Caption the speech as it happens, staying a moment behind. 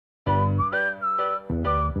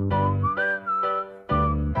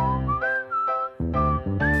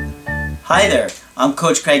Hi there, I'm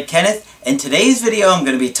Coach Craig Kenneth, and today's video I'm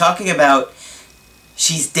going to be talking about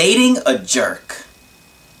she's dating a jerk.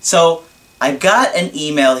 So I got an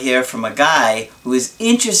email here from a guy who is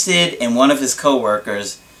interested in one of his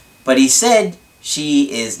coworkers, but he said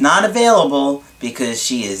she is not available because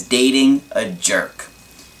she is dating a jerk.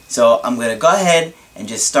 So I'm going to go ahead and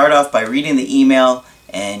just start off by reading the email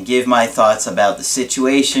and give my thoughts about the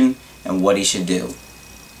situation and what he should do.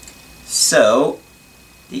 So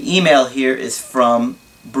the email here is from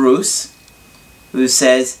Bruce, who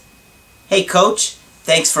says, "Hey Coach,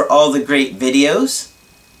 thanks for all the great videos.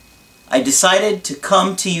 I decided to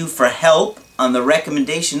come to you for help on the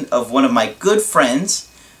recommendation of one of my good friends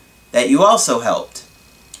that you also helped.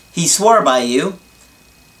 He swore by you.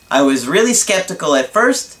 I was really skeptical at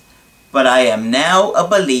first, but I am now a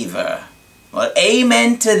believer." Well,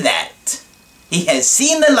 amen to that. He has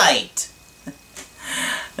seen the light.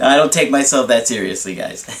 I don't take myself that seriously,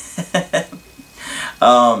 guys.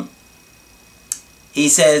 He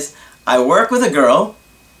says, "I work with a girl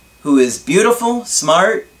who is beautiful,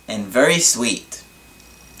 smart, and very sweet.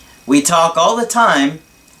 We talk all the time,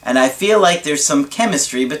 and I feel like there's some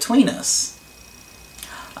chemistry between us.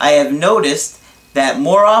 I have noticed that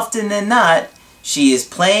more often than not, she is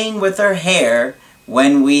playing with her hair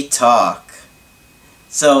when we talk."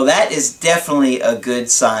 So that is definitely a good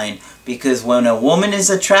sign, because when a woman is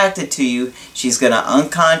attracted to you, she's going to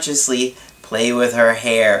unconsciously play with her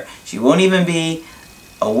hair. She won't even be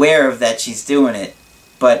aware of that she's doing it,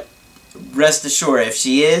 but rest assured, if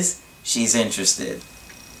she is, she's interested.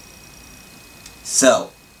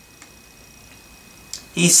 So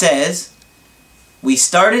he says, we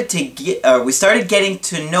started getting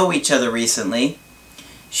to know each other recently.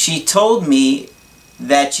 She told me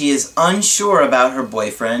that she is unsure about her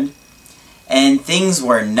boyfriend and things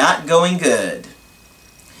were not going good.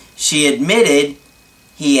 She admitted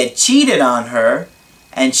he had cheated on her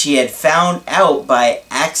and she had found out by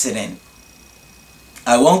accident.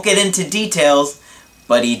 I won't get into details,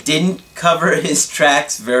 but he didn't cover his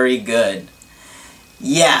tracks very good.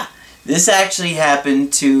 Yeah, this actually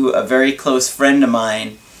happened to a very close friend of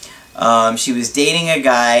mine. She was dating a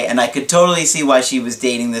guy, and I could totally see why she was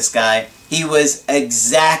dating this guy. He was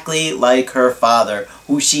exactly like her father,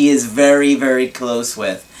 who she is very, very close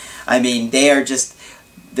with. I mean, they are just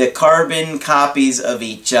the carbon copies of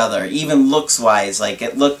each other, even looks-wise. Like,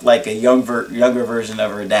 it looked like a younger version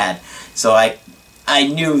of her dad. So I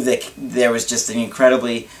knew that there was just an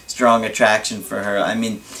incredibly strong attraction for her. I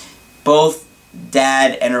mean, both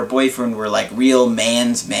dad and her boyfriend were like real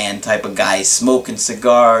man's man type of guys, smoking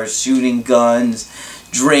cigars, shooting guns,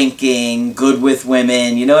 drinking, good with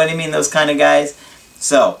women, you know what I mean, those kind of guys.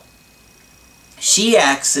 So she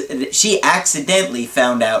accidentally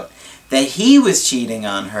found out that he was cheating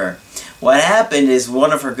on her. What happened is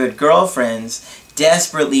one of her good girlfriends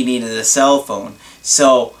desperately needed a cell phone,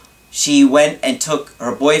 so she went and took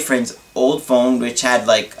her boyfriend's old phone, which had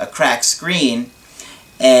like a cracked screen,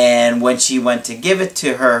 and when she went to give it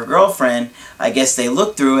to her girlfriend, I guess they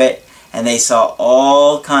looked through it and they saw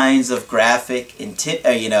all kinds of graphic,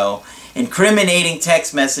 incriminating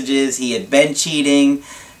text messages. He had been cheating.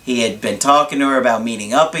 He had been talking to her about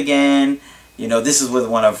meeting up again. You know, this is with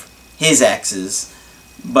one of his exes.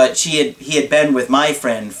 But he had been with my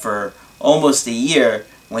friend for almost a year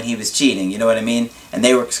when he was cheating. You know what I mean? And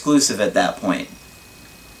they were exclusive at that point.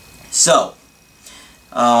 So,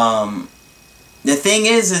 the thing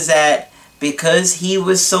is that because he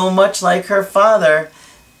was so much like her father,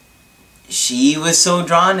 she was so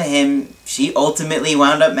drawn to him, she ultimately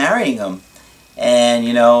wound up marrying him. And,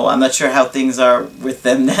 you know, I'm not sure how things are with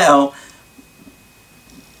them now.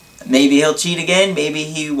 Maybe he'll cheat again, maybe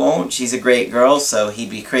he won't. She's a great girl, so he'd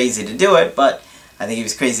be crazy to do it, but I think he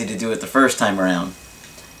was crazy to do it the first time around.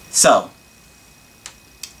 So,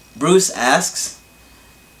 Bruce asks,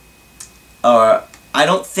 I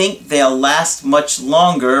don't think they'll last much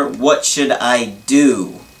longer. What should I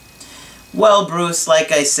do? Well, Bruce,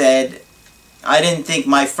 like I said, I didn't think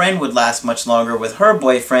my friend would last much longer with her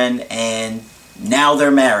boyfriend, and now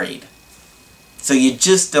they're married. So you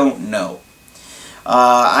just don't know.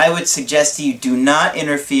 I would suggest to you, do not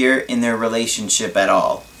interfere in their relationship at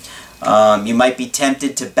all. You might be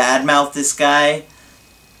tempted to badmouth this guy.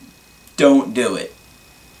 Don't do it.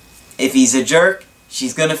 If he's a jerk,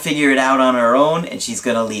 she's going to figure it out on her own, and she's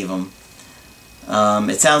going to leave him.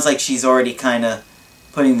 It sounds like she's already kind of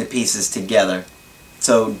putting the pieces together.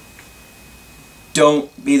 So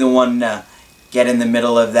don't be the one to get in the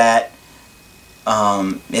middle of that.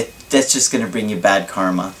 That's just going to bring you bad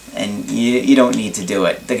karma, and you don't need to do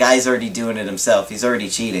it. The guy's already doing it himself. He's already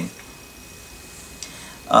cheating.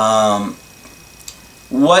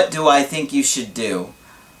 What do I think you should do?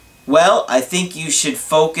 Well, I think you should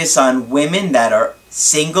focus on women that are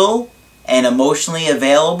single and emotionally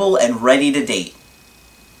available and ready to date.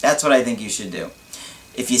 That's what I think you should do.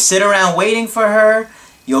 If you sit around waiting for her,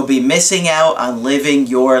 you'll be missing out on living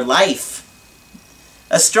your life.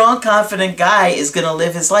 A strong, confident guy is going to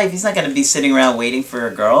live his life. He's not going to be sitting around waiting for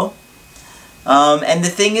a girl. And the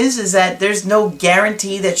thing is that there's no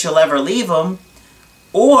guarantee that she'll ever leave him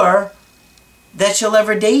or that she'll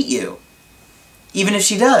ever date you, even if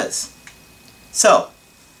she does. So,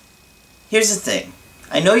 here's the thing.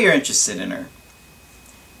 I know you're interested in her.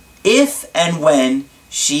 If and when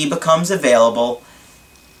she becomes available,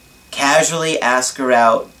 casually ask her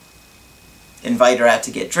out, invite her out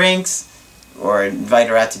to get drinks, or invite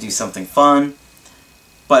her out to do something fun.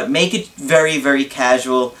 But make it very, very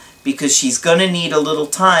casual, because she's going to need a little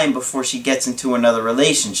time before she gets into another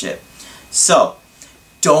relationship. So,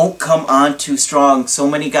 don't come on too strong. So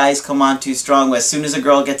many guys come on too strong. As soon as a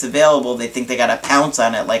girl gets available, they think they got to pounce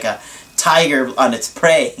on it like a tiger on its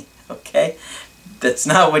prey. Okay? That's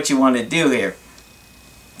not what you want to do here.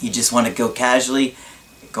 You just want to go casually,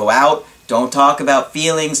 go out. Don't talk about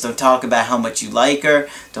feelings. Don't talk about how much you like her.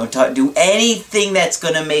 Don't do anything that's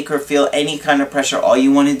going to make her feel any kind of pressure. All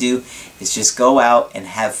you want to do is just go out and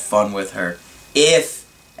have fun with her if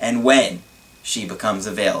and when she becomes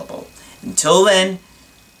available. Until then,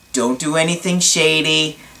 don't do anything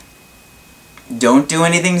shady. Don't do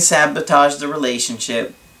anything to sabotage the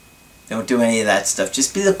relationship. Don't do any of that stuff.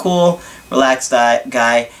 Just be the cool, relaxed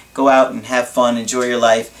guy. Go out and have fun. Enjoy your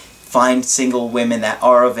life. Find single women that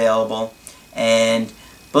are available. And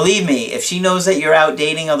believe me, if she knows that you're out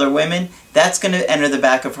dating other women, that's going to enter the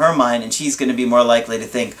back of her mind, and she's going to be more likely to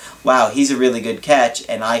think, wow, he's a really good catch,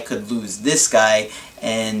 and I could lose this guy,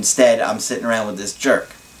 and instead I'm sitting around with this jerk.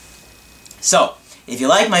 So, if you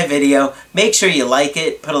like my video, make sure you like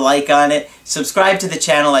it, put a like on it, subscribe to the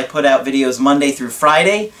channel. I put out videos Monday through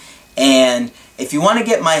Friday, and if you want to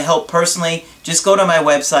get my help personally, just go to my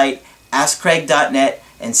website, AskCraig.net,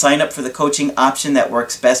 and sign up for the coaching option that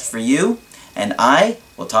works best for you. And I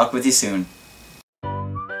will talk with you soon.